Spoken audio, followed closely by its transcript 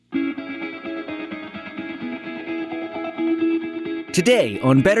Today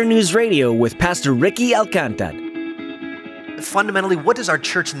on Better News Radio with Pastor Ricky Alcantara. Fundamentally, what does our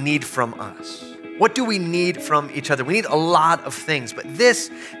church need from us? What do we need from each other? We need a lot of things, but this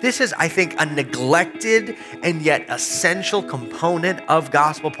is, I think, a neglected and yet essential component of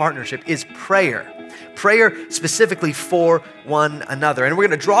gospel partnership is prayer. Prayer specifically for one another. And we're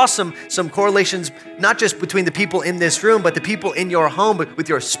going to draw some correlations, not just between the people in this room, but the people in your home, but with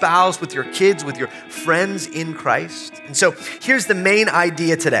your spouse, with your kids, with your friends in Christ. And so here's the main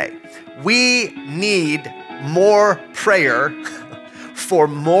idea today. We need more prayer for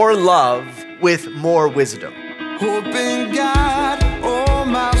more love with more wisdom. Hope in God, oh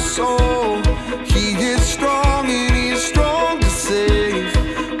my soul. He is strong and he is strong to save.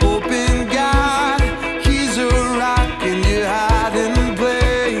 Hope in God, he's a rock in your hiding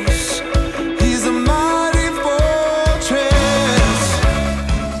place. He's a mighty fortress.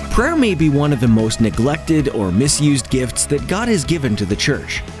 Prayer may be one of the most neglected or misused gifts that God has given to the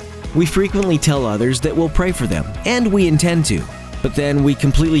church. We frequently tell others that we'll pray for them, and we intend to. But then we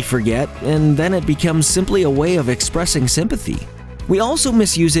completely forget, and then it becomes simply a way of expressing sympathy. We also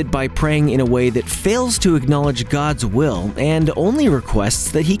misuse it by praying in a way that fails to acknowledge God's will and only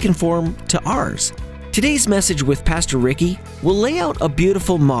requests that He conform to ours. Today's message with Pastor Ricky will lay out a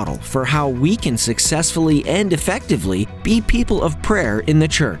beautiful model for how we can successfully and effectively be people of prayer in the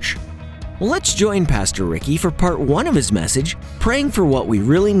church. Let's join Pastor Ricky for part 1 of his message, Praying for What We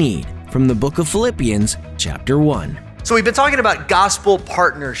Really Need, from the book of Philippians, chapter 1. So we've been talking about gospel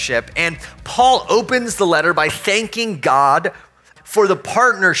partnership, and Paul opens the letter by thanking God for the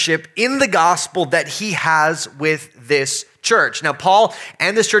partnership in the gospel that he has with this church. Now, Paul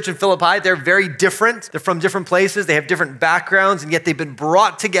and this church in Philippi, they're very different. They're from different places. They have different backgrounds, and yet they've been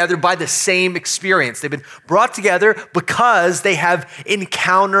brought together by the same experience. They've been brought together because they have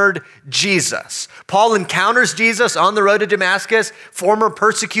encountered Jesus. Paul encounters Jesus on the road to Damascus, former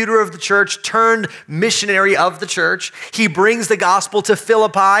persecutor of the church, turned missionary of the church. He brings the gospel to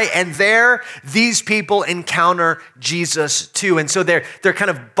Philippi, and there, these people encounter Jesus too. And so they're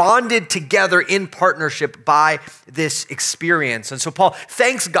kind of bonded together in partnership by this experience. And so Paul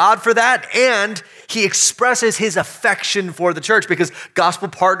thanks God for that, and he expresses his affection for the church because gospel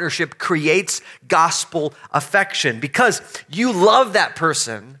partnership creates gospel affection because you love that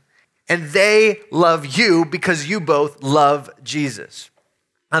person and they love you because you both love Jesus.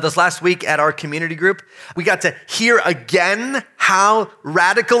 Now, this last week at our community group, we got to hear again how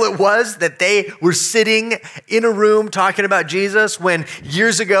radical it was that they were sitting in a room talking about Jesus when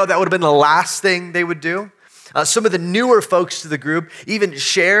years ago that would have been the last thing they would do. Some of the newer folks to the group even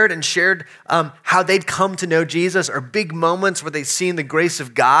shared how they'd come to know Jesus, or big moments where they'd seen the grace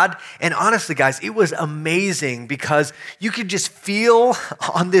of God. And honestly, guys, it was amazing because you could just feel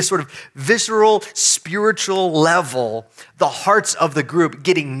on this sort of visceral, spiritual level, the hearts of the group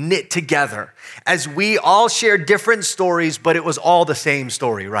getting knit together as we all shared different stories, but it was all the same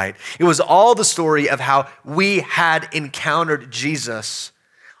story, right? It was all the story of how we had encountered Jesus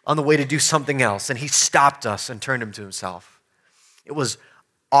on the way to do something else, and he stopped us and turned him to himself. It was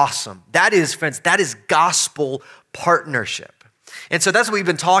awesome. That is, friends, that is gospel partnership. And so that's what we've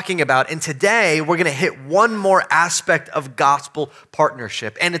been talking about. And today we're going to hit one more aspect of gospel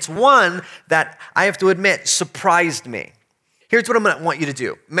partnership. And it's one that I have to admit surprised me. Here's what I'm going to want you to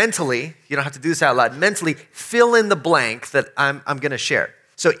do. Mentally, you don't have to do this out loud. Mentally, fill in the blank that I'm going to share.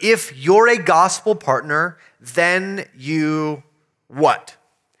 So if you're a gospel partner, then you what?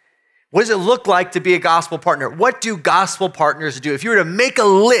 What does it look like to be a gospel partner? What do gospel partners do? If you were to make a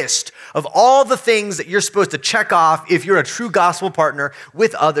list of all the things that you're supposed to check off if you're a true gospel partner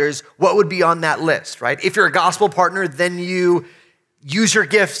with others, what would be on that list, right? If you're a gospel partner, then you use your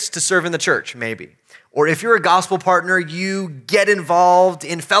gifts to serve in the church, maybe. Or if you're a gospel partner, you get involved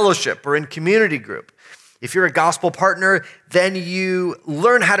in fellowship or in community group. If you're a gospel partner, then you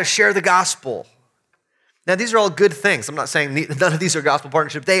learn how to share the gospel. Now, these are all good things. I'm not saying none of these are gospel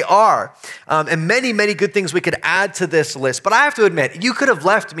partnership. They are. And many, many good things we could add to this list. But I have to admit, you could have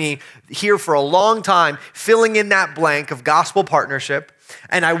left me here for a long time filling in that blank of gospel partnership,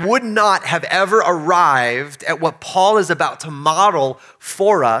 and I would not have ever arrived at what Paul is about to model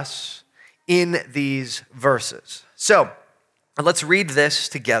for us in these verses. So let's read this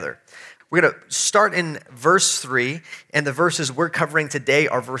together. We're going to start in verse 3, and the verses we're covering today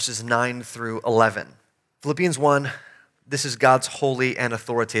are verses 9 through 11. Philippians 1, this is God's holy and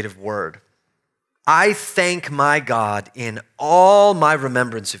authoritative word. I thank my God in all my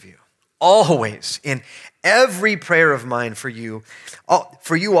remembrance of you, always in every prayer of mine for you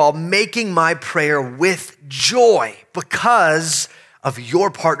all, making my prayer with joy because of your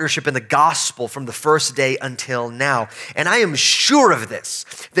partnership in the gospel from the first day until now. And I am sure of this,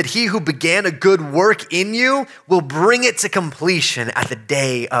 that he who began a good work in you will bring it to completion at the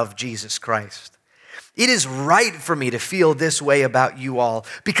day of Jesus Christ. It is right for me to feel this way about you all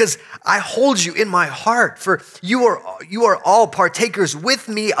because I hold you in my heart, for you are all partakers with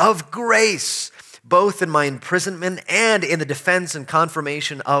me of grace, both in my imprisonment and in the defense and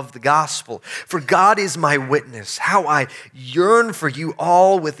confirmation of the gospel. For God is my witness, how I yearn for you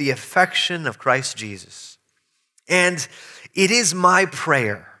all with the affection of Christ Jesus. And it is my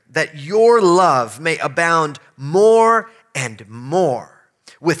prayer that your love may abound more and more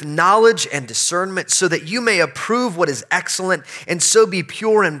with knowledge and discernment, so that you may approve what is excellent and so be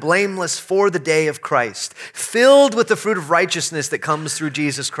pure and blameless for the day of Christ, filled with the fruit of righteousness that comes through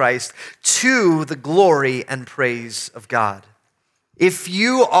Jesus Christ, to the glory and praise of God. If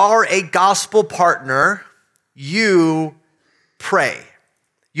you are a gospel partner, you pray.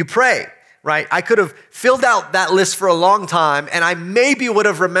 You pray, right? I could have filled out that list for a long time, and I maybe would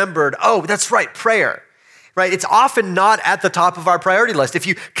have remembered, oh, that's right, prayer. Right? It's often not at the top of our priority list. If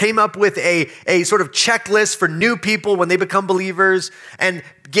you came up with a sort of checklist for new people when they become believers and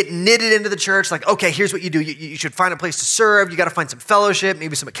get knitted into the church, like, okay, here's what you do. You should find a place to serve. You got to find some fellowship,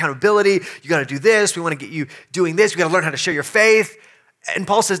 maybe some accountability. You got to do this. We want to get you doing this. We got to learn how to share your faith. And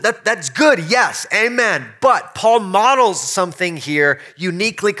Paul says that's good. Yes, amen. But Paul models something here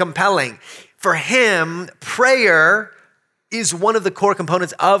uniquely compelling. For him, prayer is one of the core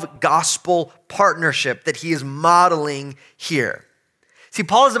components of gospel partnership that he is modeling here. See,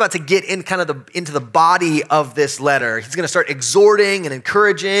 Paul is about to get in into the body of this letter. He's going to start exhorting and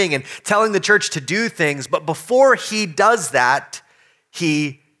encouraging and telling the church to do things. But before he does that,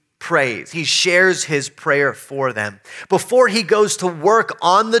 he prays. He shares his prayer for them. Before he goes to work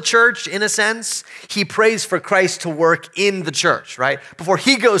on the church, in a sense, he prays for Christ to work in the church, right? Before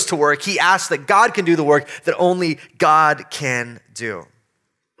he goes to work, he asks that God can do the work that only God can do.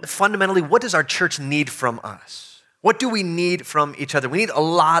 Fundamentally, what does our church need from us? What do we need from each other? We need a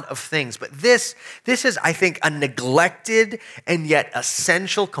lot of things, but this is, I think, a neglected and yet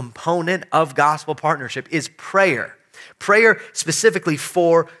essential component of gospel partnership is prayer. Prayer specifically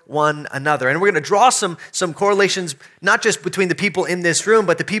for one another. And we're going to draw some correlations, not just between the people in this room,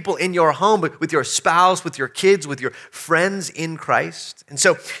 but the people in your home, but with your spouse, with your kids, with your friends in Christ. And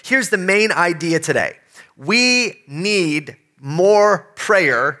so here's the main idea today. We need more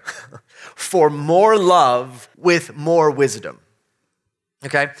prayer for more love with more wisdom.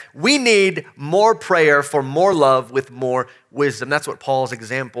 Okay? We need more prayer for more love with more wisdom. That's what Paul's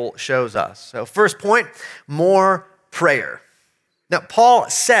example shows us. So first point, more prayer. Now, Paul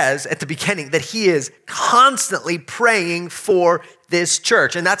says at the beginning that he is constantly praying for this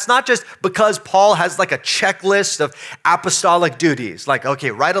church. And that's not just because Paul has like a checklist of apostolic duties. Like,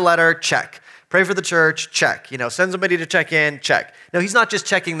 okay, write a letter, check. Pray for the church, check. Send somebody to check in, check. No, he's not just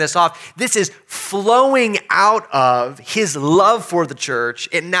checking this off. This is flowing out of his love for the church.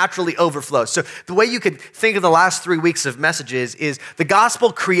 It naturally overflows. So the way you could think of the last 3 weeks of messages is the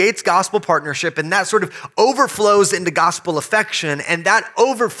gospel creates gospel partnership, and that sort of overflows into gospel affection, and that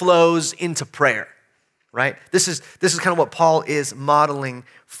overflows into prayer, right? This is kind of what Paul is modeling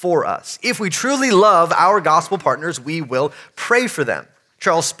for us. If we truly love our gospel partners, we will pray for them.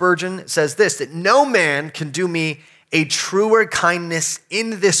 Charles Spurgeon says this, that no man can do me a truer kindness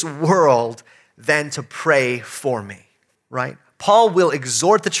in this world than to pray for me, right? Paul will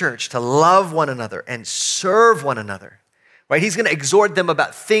exhort the church to love one another and serve one another, right? He's going to exhort them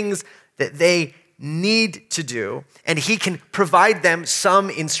about things that they need to do, and he can provide them some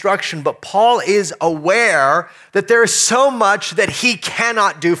instruction, but Paul is aware that there is so much that he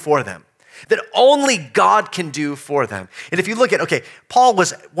cannot do for them, that only God can do for them. And if you look at, Paul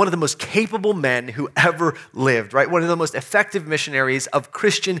was one of the most capable men who ever lived, right? One of the most effective missionaries of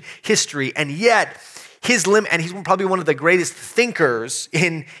Christian history. And yet, and he's probably one of the greatest thinkers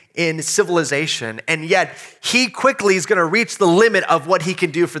in civilization. And yet, he quickly is going to reach the limit of what he can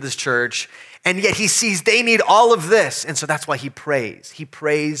do for this church. And yet, he sees they need all of this. And so that's why he prays. He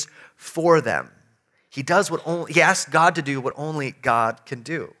prays for them. He asks God to do what only God can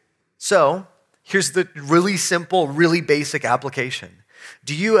do. So here's the really simple, really basic application.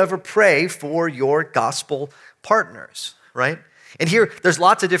 Do you ever pray for your gospel partners, right? And here, there's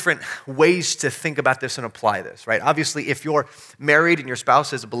lots of different ways to think about this and apply this, right? Obviously, if you're married and your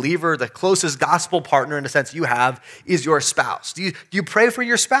spouse is a believer, the closest gospel partner, in a sense, you have is your spouse. Do you pray for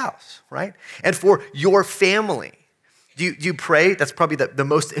your spouse, right? And for your family, do you pray? That's probably the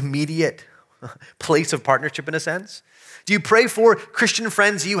most immediate place of partnership in a sense? Do you pray for Christian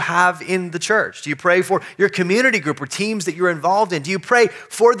friends you have in the church? Do you pray for your community group or teams that you're involved in? Do you pray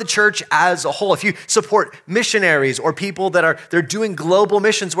for the church as a whole? If you support missionaries or people they're doing global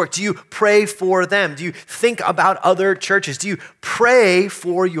missions work, do you pray for them? Do you think about other churches? Do you pray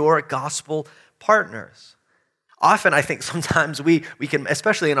for your gospel partners? Often, I think sometimes we can,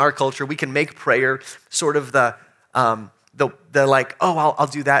 especially in our culture, we can make prayer sort of the like, oh, I'll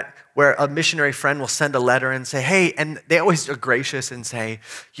do that, where a missionary friend will send a letter and say, hey, and they always are gracious and say,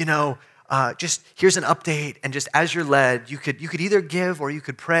 just here's an update, and just as you're led, you could either give or you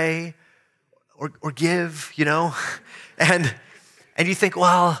could pray or give, and you think,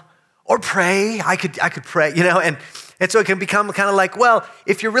 well, or pray, I could pray, and so it can become kind of like, well,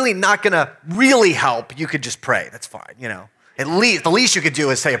 if you're really not gonna really help, you could just pray, that's fine, At least, the least you could do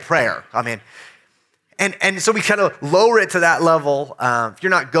is say a prayer, I mean. And so we kind of lower it to that level. If you're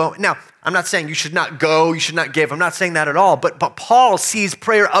not going, now, I'm not saying you should not go, you should not give. I'm not saying that at all. But Paul sees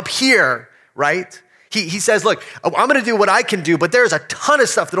prayer up here, right? He says, look, I'm going to do what I can do, but there's a ton of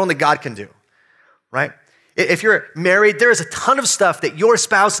stuff that only God can do, right? If you're married, there is a ton of stuff that your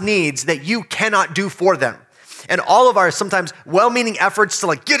spouse needs that you cannot do for them. And all of our sometimes well-meaning efforts to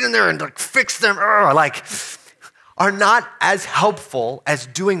like get in there and like fix them, are not as helpful as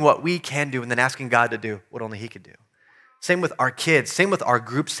doing what we can do and then asking God to do what only he could do. Same with our kids, same with our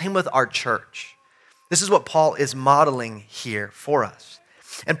groups, same with our church. This is what Paul is modeling here for us.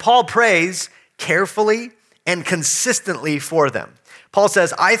 And Paul prays carefully and consistently for them. Paul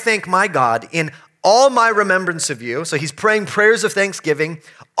says, I thank my God in all my remembrance of you. So he's praying prayers of thanksgiving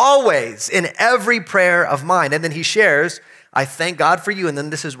always in every prayer of mine. And then he shares, I thank God for you, and then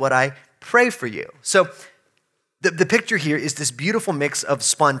this is what I pray for you. So the picture here is this beautiful mix of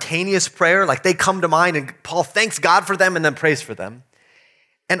spontaneous prayer, like they come to mind and Paul thanks God for them and then prays for them.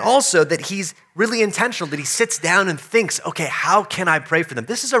 And also that he's really intentional, that he sits down and thinks, okay, how can I pray for them?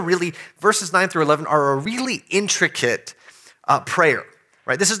 This is verses 9 through 11 are a really intricate prayer,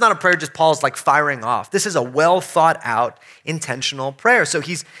 right? This is not a prayer just Paul's like firing off. This is a well thought out, intentional prayer. So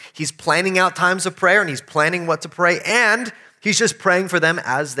he's planning out times of prayer and he's planning what to pray, and he's just praying for them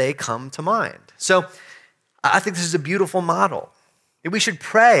as they come to mind. So I think this is a beautiful model. We should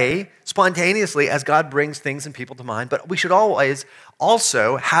pray spontaneously as God brings things and people to mind, but we should always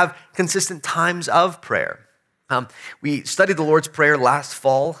also have consistent times of prayer. We studied the Lord's Prayer last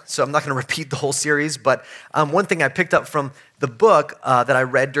fall, so I'm not going to repeat the whole series, but one thing I picked up from the book that I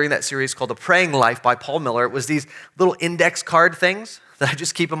read during that series called The Praying Life by Paul Miller, it was these little index card things that I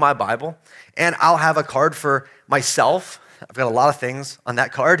just keep in my Bible, and I'll have a card for myself. I've got a lot of things on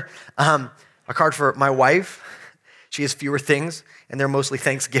that card. A card for my wife. She has fewer things, and they're mostly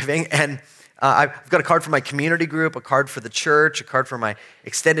Thanksgiving. And I've got a card for my community group, a card for the church, a card for my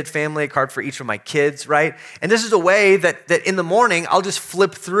extended family, a card for each of my kids, right? And this is a way that in the morning, I'll just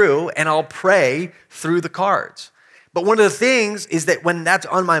flip through and I'll pray through the cards. But one of the things is that when that's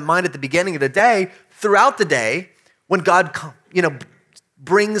on my mind at the beginning of the day, throughout the day, when God,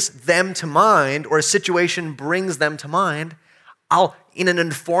 brings them to mind, or a situation brings them to mind, I'll, in an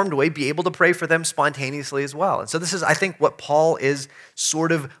informed way, be able to pray for them spontaneously as well. And so this is, I think, what Paul is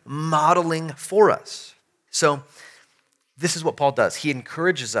sort of modeling for us. So this is what Paul does. He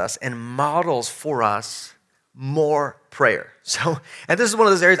encourages us and models for us more prayer. So, and this is one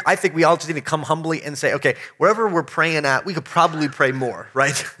of those areas I think we all just need to come humbly and say, okay, wherever we're praying at, we could probably pray more,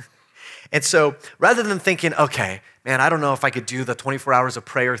 right? And so rather than thinking, okay, man, I don't know if I could do the 24 hours of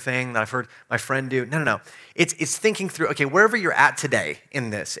prayer thing that I've heard my friend do. No. It's thinking through, okay, wherever you're at today in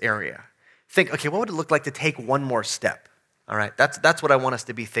this area, think, okay, what would it look like to take one more step? All right, that's what I want us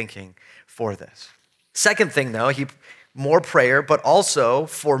to be thinking for this. Second thing, though, more prayer, but also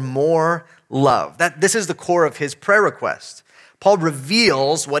for more love. This is the core of his prayer request. Paul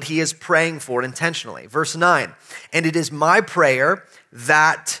reveals what he is praying for intentionally. Verse 9, and it is my prayer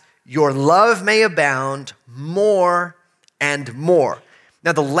that your love may abound more and more.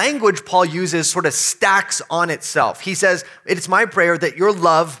 Now, the language Paul uses sort of stacks on itself. He says, it's my prayer that your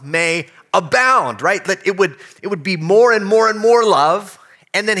love may abound, right? That it would be more and more and more love.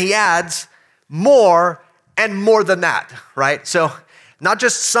 And then he adds more and more than that, right? So not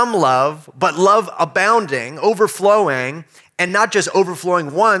just some love, but love abounding, overflowing, and not just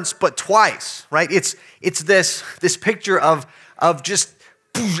overflowing once, but twice, right? It's this picture of just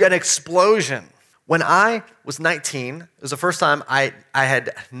an explosion. When I was 19, it was the first time I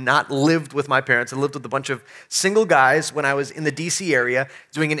had not lived with my parents. I lived with a bunch of single guys when I was in the DC area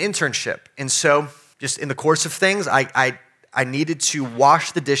doing an internship. And so just in the course of things, I I needed to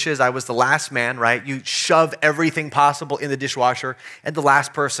wash the dishes. I was the last man, right? You shove everything possible in the dishwasher, and the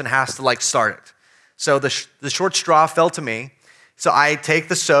last person has to start it. So the short straw fell to me. So I take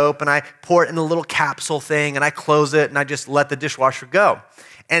the soap and I pour it in a little capsule thing and I close it and I just let the dishwasher go.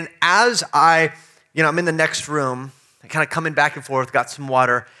 And as I'm in the next room, kind of coming back and forth, got some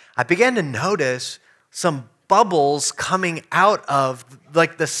water, I began to notice some bubbles coming out of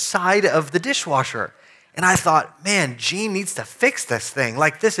the side of the dishwasher. And I thought, man, Gene needs to fix this thing.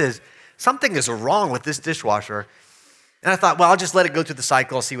 Something is wrong with this dishwasher. And I thought, well, I'll just let it go through the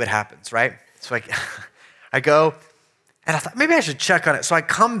cycle, see what happens, right? So I go, and I thought, maybe I should check on it. So I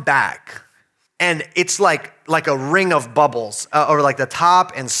come back, and it's like a ring of bubbles, or the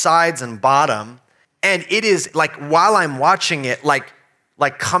top and sides and bottom. And it is while I'm watching it,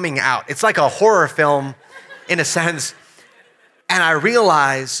 coming out. It's like a horror film in a sense. And I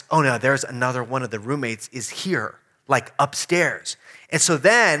realize, oh no, there's another one of the roommates is here, upstairs. And so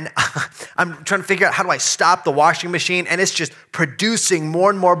then I'm trying to figure out how do I stop the washing machine, and it's just producing more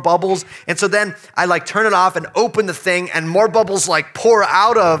and more bubbles. And so then I turn it off and open the thing, and more bubbles pour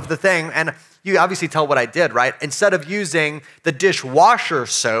out of the thing. And you obviously tell what I did, right? Instead of using the dishwasher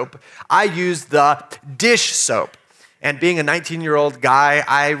soap, I used the dish soap. And being a 19-year-old guy,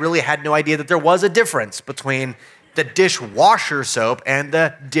 I really had no idea that there was a difference between the dishwasher soap and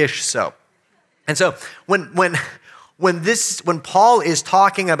the dish soap. And so when Paul is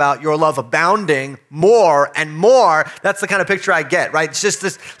talking about your love abounding more and more, that's the kind of picture I get, right? It's just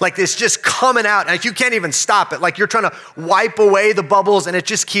this, it's just coming out, and you can't even stop it. You're trying to wipe away the bubbles, and it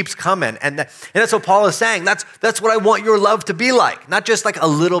just keeps coming. And that's what Paul is saying. That's what I want your love to be like. Not just a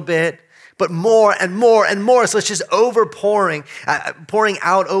little bit, but more and more and more. So it's just pouring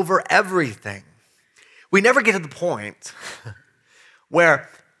out over everything. We never get to the point where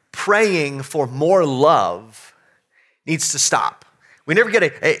praying for more love needs to stop. We never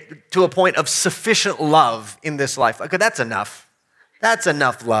get to a point of sufficient love in this life. Okay, that's enough. That's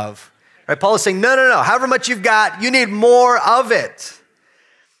enough love. Right? Paul is saying, no. However much you've got, you need more of it.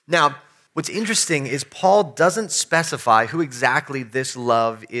 Now, what's interesting is Paul doesn't specify who exactly this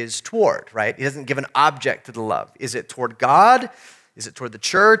love is toward, right? He doesn't give an object to the love. Is it toward God? Is it toward the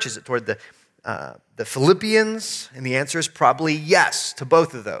church? Is it toward the Philippians? And the answer is probably yes to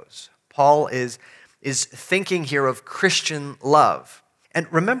both of those. Paul is thinking here of Christian love.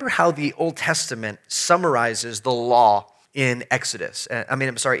 And remember how the Old Testament summarizes the law in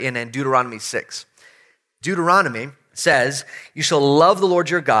in Deuteronomy 6. Deuteronomy says, you shall love the Lord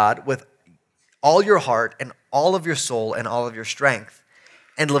your God with all your heart and all of your soul and all of your strength.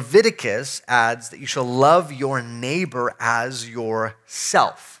 And Leviticus adds that you shall love your neighbor as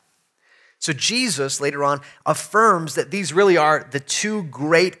yourself. So Jesus later on affirms that these really are the two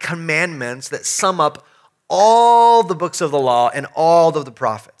great commandments that sum up all the books of the law and all of the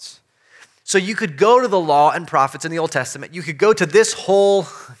prophets. So you could go to the law and prophets in the Old Testament. You could go to this whole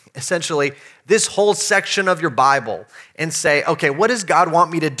section of your Bible and say, okay, what does God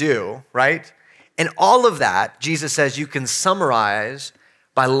want me to do, right? And all of that, Jesus says, you can summarize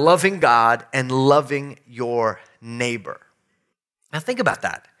by loving God and loving your neighbor. Now think about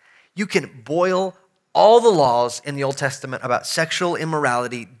that. You can boil all the laws in the Old Testament about sexual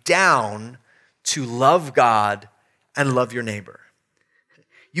immorality down to love God and love your neighbor.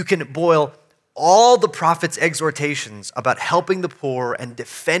 You can boil all the prophets' exhortations about helping the poor and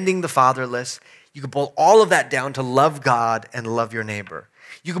defending the fatherless. You can boil all of that down to love God and love your neighbor.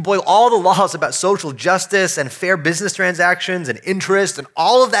 You can boil all the laws about social justice and fair business transactions and interest and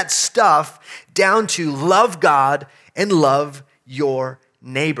all of that stuff down to love God and love your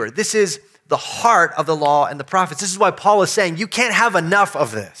neighbor. This is the heart of the law and the prophets. This is why Paul is saying you can't have enough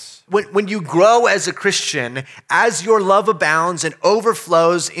of this. When you grow as a Christian, as your love abounds and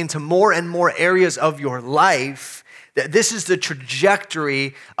overflows into more and more areas of your life, this is the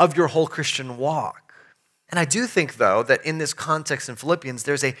trajectory of your whole Christian walk. And I do think, though, that in this context in Philippians,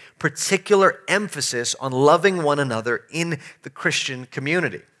 there's a particular emphasis on loving one another in the Christian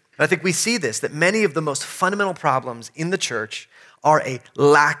community. And I think we see this, that many of the most fundamental problems in the church are a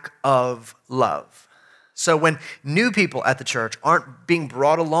lack of love. So when new people at the church aren't being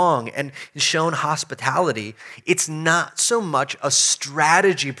brought along and shown hospitality, it's not so much a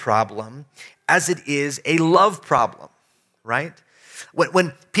strategy problem as it is a love problem, right?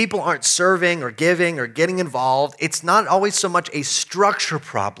 When people aren't serving or giving or getting involved, it's not always so much a structure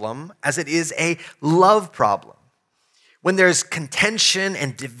problem as it is a love problem. When there's contention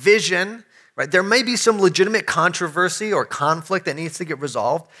and division, right, there may be some legitimate controversy or conflict that needs to get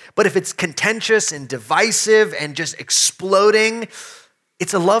resolved, but if it's contentious and divisive and just exploding,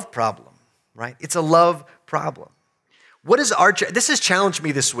 it's a love problem, right? It's a love problem. This has challenged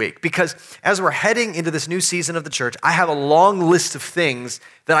me this week because as we're heading into this new season of the church, I have a long list of things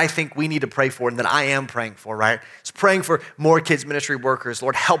that I think we need to pray for and that I am praying for, right? So praying for more kids ministry workers.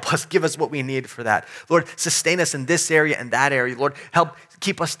 Lord, help us, give us what we need for that. Lord, sustain us in this area and that area. Lord, help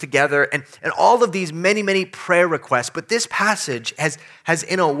keep us together and all of these many, many prayer requests. But this passage has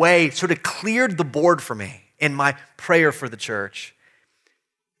in a way sort of cleared the board for me in my prayer for the church.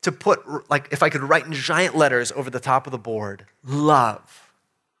 To put, like, if I could write in giant letters over the top of the board, love.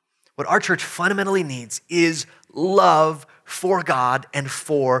 What our church fundamentally needs is love for God and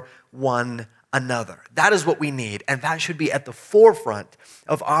for one another. That is what we need, and that should be at the forefront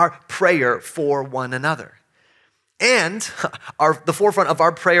of our prayer for one another. And the forefront of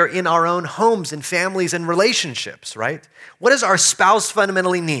our prayer in our own homes and families and relationships, right? What does our spouse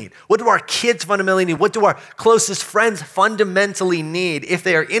fundamentally need? What do our kids fundamentally need? What do our closest friends fundamentally need? If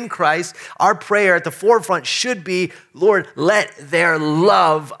they are in Christ, our prayer at the forefront should be, Lord, let their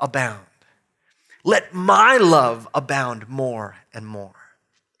love abound. Let my love abound more and more.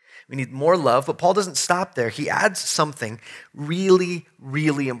 We need more love, but Paul doesn't stop there. He adds something really,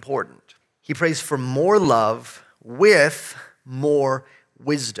 really important. He prays for more love with more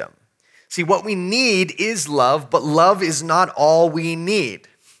wisdom. See, what we need is love, but love is not all we need.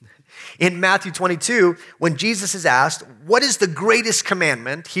 In Matthew 22, when Jesus is asked, what is the greatest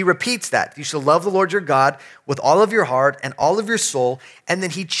commandment? He repeats that. You shall love the Lord your God with all of your heart and all of your soul. And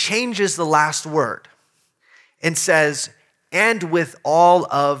then he changes the last word and says, and with all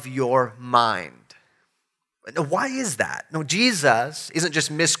of your mind. Now, why is that? No, Jesus isn't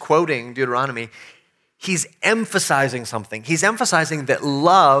just misquoting Deuteronomy. He's emphasizing something. He's emphasizing that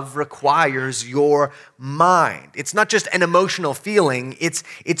love requires your mind. It's not just an emotional feeling, it's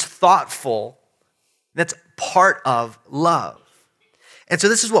thoughtful. That's part of love. And so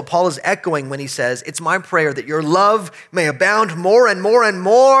this is what Paul is echoing when he says, it's my prayer that your love may abound more and more and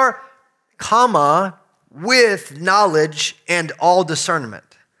more, with knowledge and all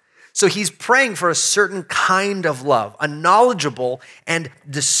discernment. So he's praying for a certain kind of love, a knowledgeable and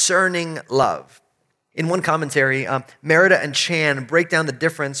discerning love. In one commentary, Merida and Chan break down the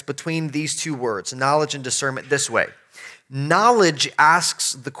difference between these two words, knowledge and discernment, this way. Knowledge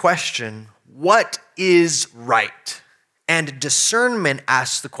asks the question, what is right? And discernment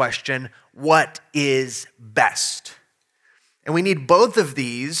asks the question, what is best? And we need both of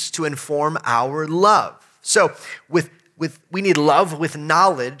these to inform our love. So we need love with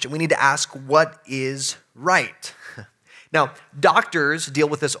knowledge, and we need to ask what is right. Now, doctors deal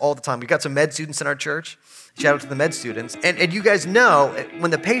with this all the time. We've got some med students in our church. Shout out to the med students. And you guys know,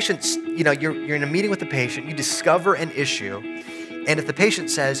 when the patient's, you're in a meeting with the patient, you discover an issue, and if the patient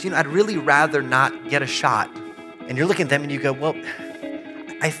says, I'd really rather not get a shot, and you're looking at them and you go, well,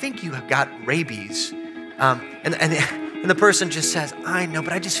 I think you have got rabies. And the person just says, I know,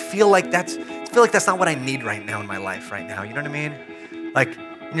 but I just feel like that's not what I need right now in my life right now. You know what I mean?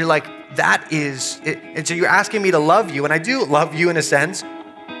 And you're like, that is it. And so you're asking me to love you, and I do love you in a sense,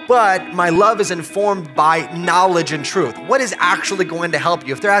 but my love is informed by knowledge and truth. What is actually going to help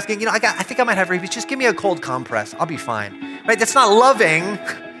you? If they're asking, I think I might have rabies, just give me a cold compress. I'll be fine. Right? That's not loving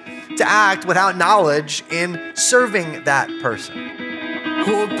to act without knowledge in serving that person.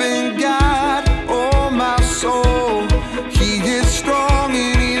 Hope in God, oh my soul. He is strong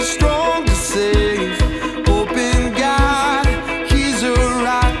and he is strong to save. Hope in God, he's a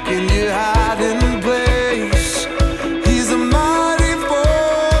rock in your hiding place. He's a mighty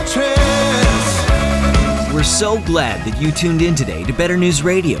fortress. We're so glad that you tuned in today to Better News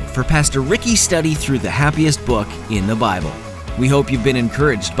Radio for Pastor Ricky's study through the happiest book in the Bible. We hope you've been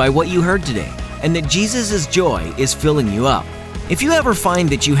encouraged by what you heard today and that Jesus' joy is filling you up. If you ever find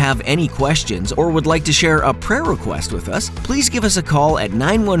that you have any questions or would like to share a prayer request with us, please give us a call at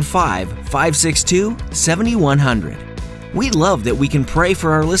 915-562-7100. We love that we can pray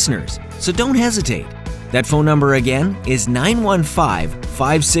for our listeners, so don't hesitate. That phone number again is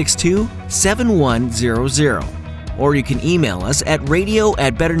 915-562-7100. Or you can email us at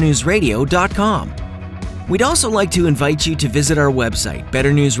radio@betternewsradio.com. We'd also like to invite you to visit our website,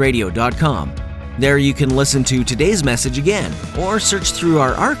 betternewsradio.com. There you can listen to today's message again, or search through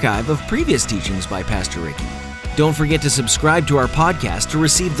our archive of previous teachings by Pastor Ricky. Don't forget to subscribe to our podcast to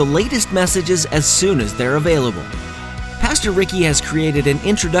receive the latest messages as soon as they're available. Pastor Ricky has created an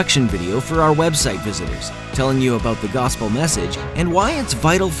introduction video for our website visitors, telling you about the gospel message and why it's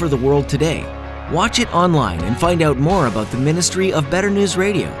vital for the world today. Watch it online and find out more about the ministry of Better News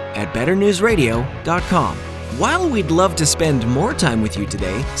Radio at betternewsradio.com. While we'd love to spend more time with you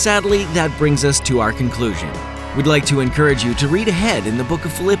today, sadly, that brings us to our conclusion. We'd like to encourage you to read ahead in the book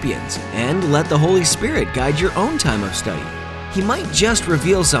of Philippians and let the Holy Spirit guide your own time of study. He might just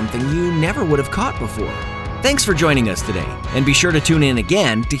reveal something you never would have caught before. Thanks for joining us today, and be sure to tune in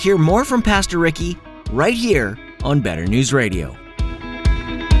again to hear more from Pastor Ricky right here on Better News Radio.